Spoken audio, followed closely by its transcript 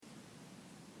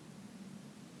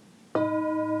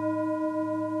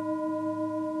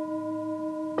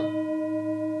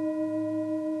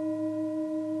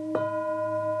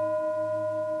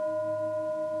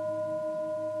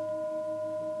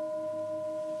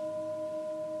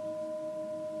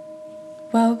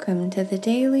Welcome to the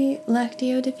Daily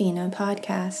Lectio Divina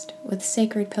podcast with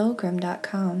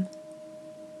sacredpilgrim.com.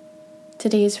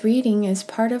 Today's reading is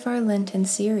part of our Lenten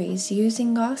series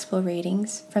using Gospel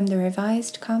readings from the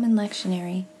Revised Common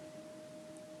Lectionary.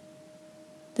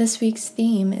 This week's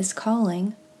theme is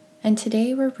calling, and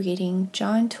today we're reading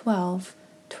John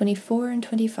 12:24 and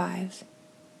 25.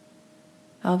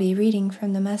 I'll be reading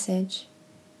from the Message.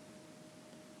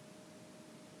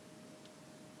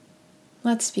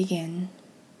 Let's begin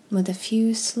with a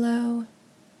few slow,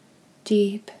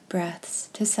 deep breaths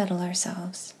to settle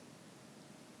ourselves.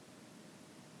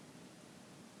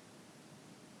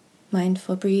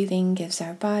 Mindful breathing gives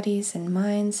our bodies and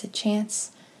minds a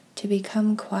chance to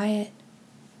become quiet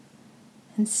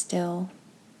and still.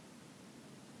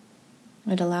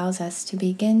 It allows us to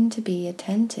begin to be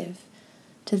attentive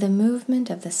to the movement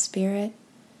of the Spirit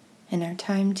in our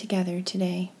time together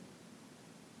today.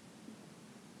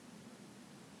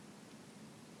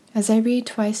 As I read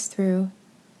twice through,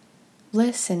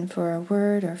 listen for a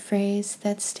word or phrase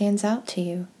that stands out to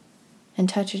you and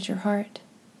touches your heart.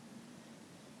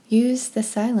 Use the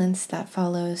silence that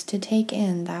follows to take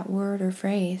in that word or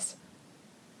phrase.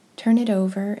 Turn it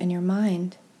over in your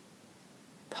mind.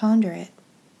 Ponder it.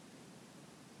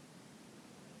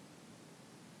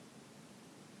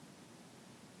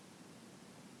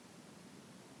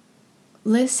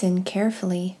 Listen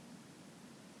carefully.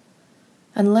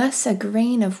 Unless a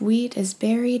grain of wheat is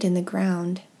buried in the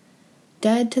ground,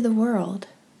 dead to the world,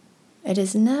 it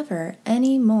is never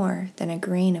any more than a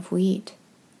grain of wheat.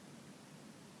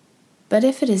 But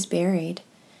if it is buried,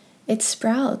 it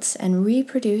sprouts and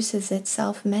reproduces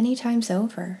itself many times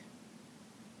over.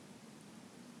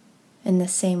 In the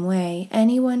same way,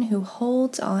 anyone who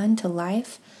holds on to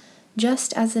life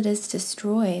just as it is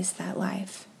destroys that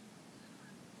life.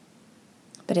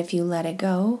 But if you let it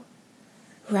go,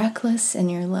 reckless in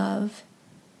your love,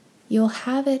 you'll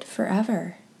have it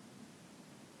forever,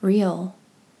 real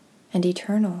and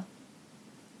eternal.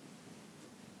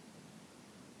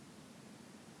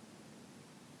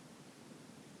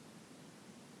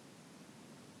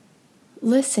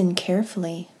 Listen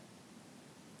carefully.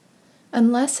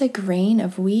 Unless a grain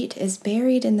of wheat is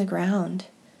buried in the ground,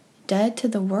 dead to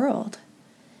the world,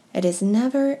 it is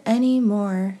never any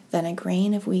more than a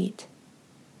grain of wheat.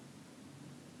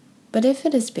 But if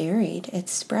it is buried, it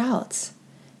sprouts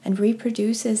and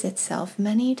reproduces itself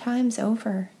many times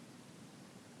over.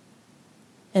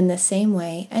 In the same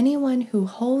way, anyone who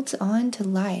holds on to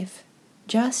life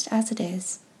just as it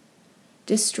is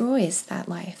destroys that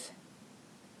life.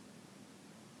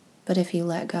 But if you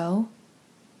let go,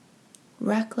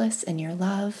 reckless in your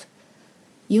love,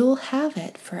 you'll have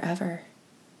it forever,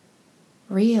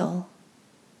 real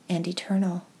and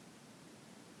eternal.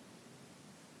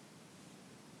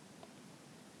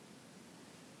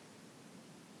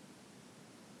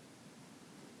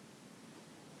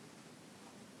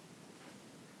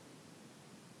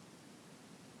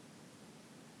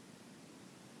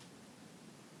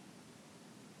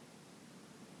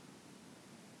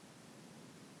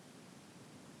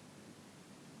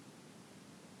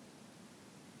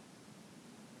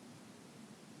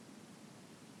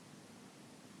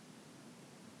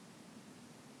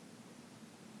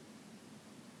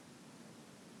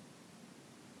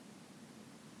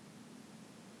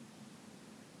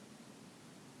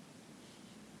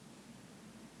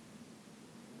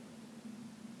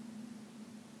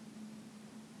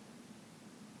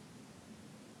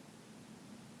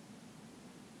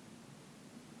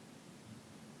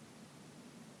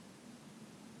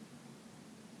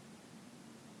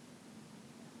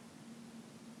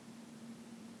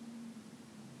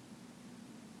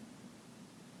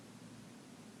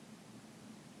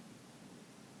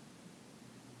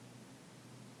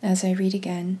 As I read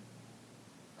again,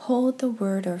 hold the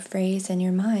word or phrase in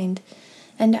your mind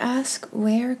and ask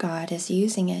where God is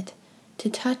using it to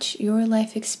touch your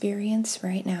life experience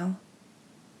right now.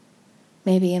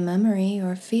 Maybe a memory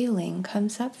or feeling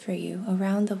comes up for you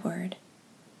around the word.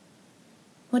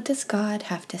 What does God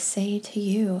have to say to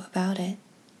you about it?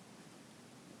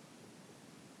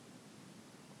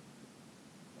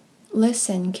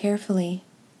 Listen carefully.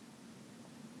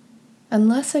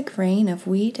 Unless a grain of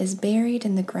wheat is buried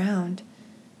in the ground,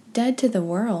 dead to the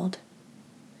world,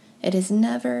 it is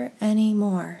never any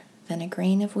more than a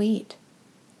grain of wheat.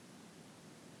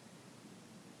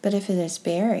 But if it is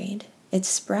buried, it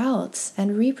sprouts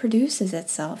and reproduces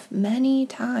itself many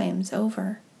times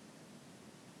over.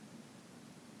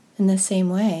 In the same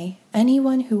way,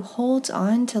 anyone who holds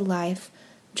on to life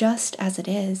just as it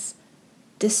is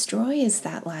destroys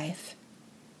that life.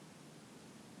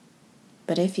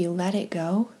 But if you let it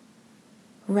go,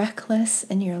 reckless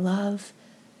in your love,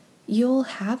 you'll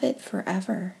have it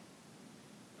forever,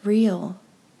 real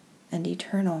and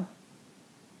eternal.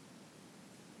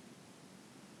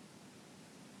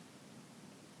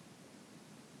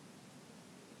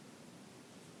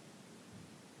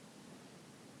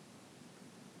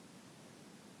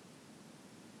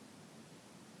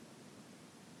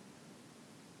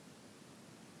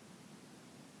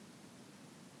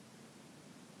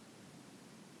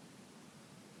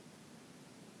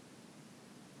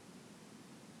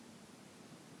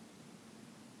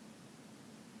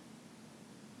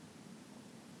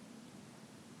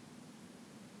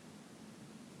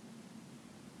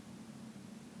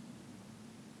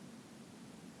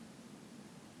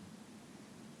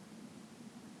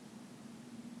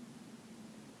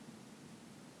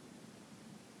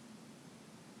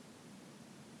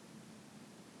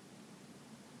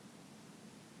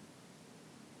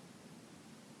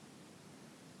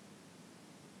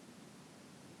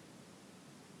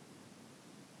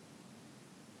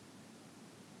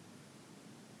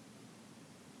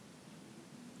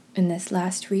 In this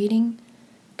last reading,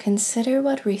 consider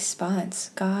what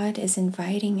response God is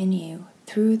inviting in you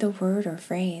through the word or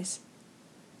phrase.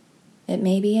 It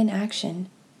may be an action,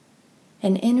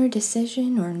 an inner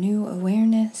decision or new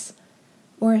awareness,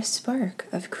 or a spark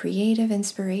of creative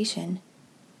inspiration.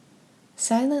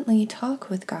 Silently talk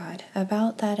with God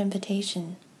about that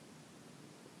invitation.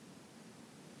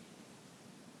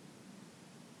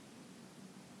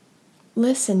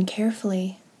 Listen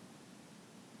carefully.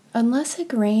 Unless a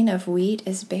grain of wheat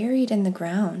is buried in the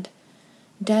ground,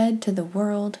 dead to the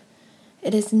world,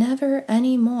 it is never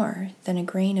any more than a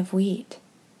grain of wheat.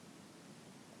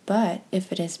 But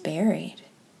if it is buried,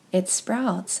 it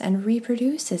sprouts and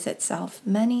reproduces itself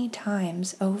many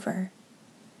times over.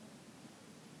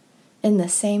 In the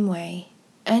same way,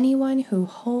 anyone who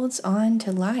holds on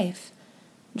to life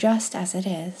just as it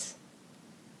is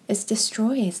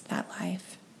destroys that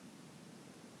life.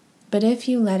 But if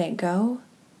you let it go,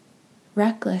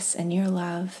 reckless in your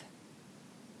love,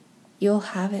 you'll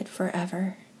have it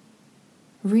forever,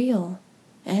 real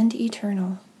and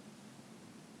eternal.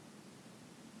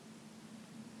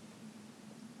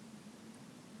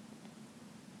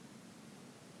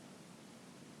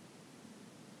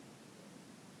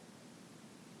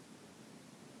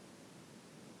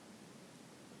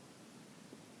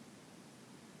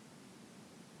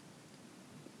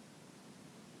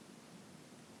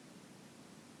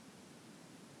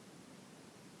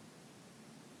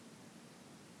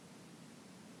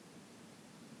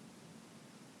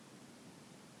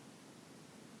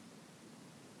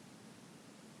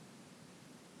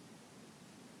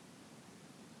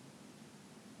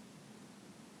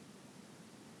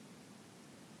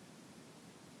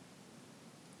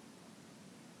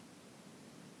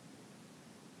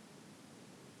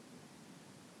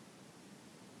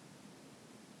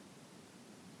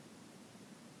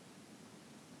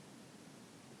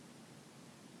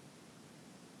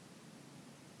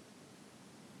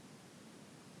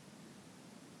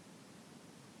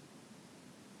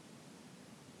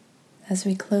 As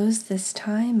we close this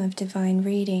time of divine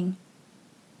reading,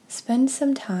 spend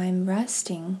some time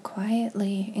resting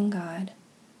quietly in God.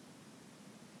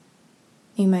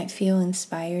 You might feel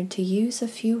inspired to use a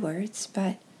few words,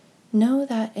 but know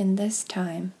that in this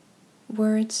time,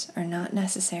 words are not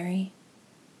necessary.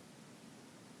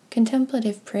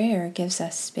 Contemplative prayer gives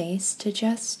us space to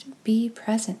just be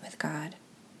present with God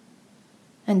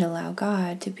and allow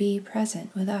God to be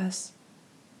present with us.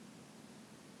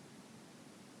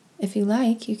 If you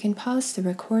like, you can pause the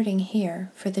recording here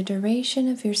for the duration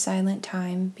of your silent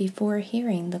time before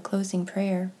hearing the closing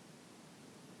prayer.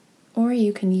 Or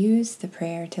you can use the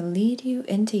prayer to lead you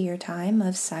into your time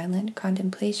of silent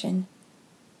contemplation.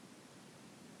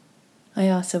 I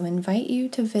also invite you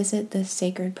to visit the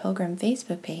Sacred Pilgrim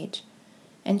Facebook page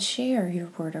and share your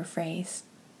word or phrase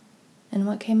and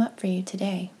what came up for you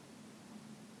today.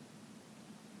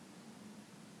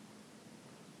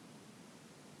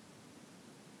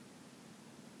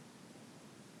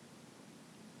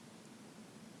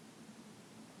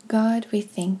 God, we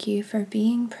thank you for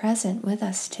being present with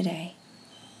us today.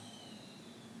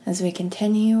 As we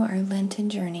continue our Lenten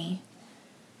journey,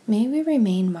 may we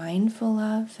remain mindful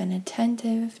of and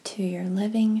attentive to your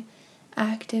living,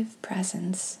 active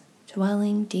presence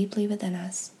dwelling deeply within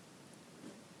us.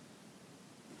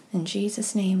 In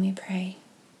Jesus' name we pray.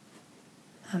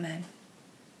 Amen.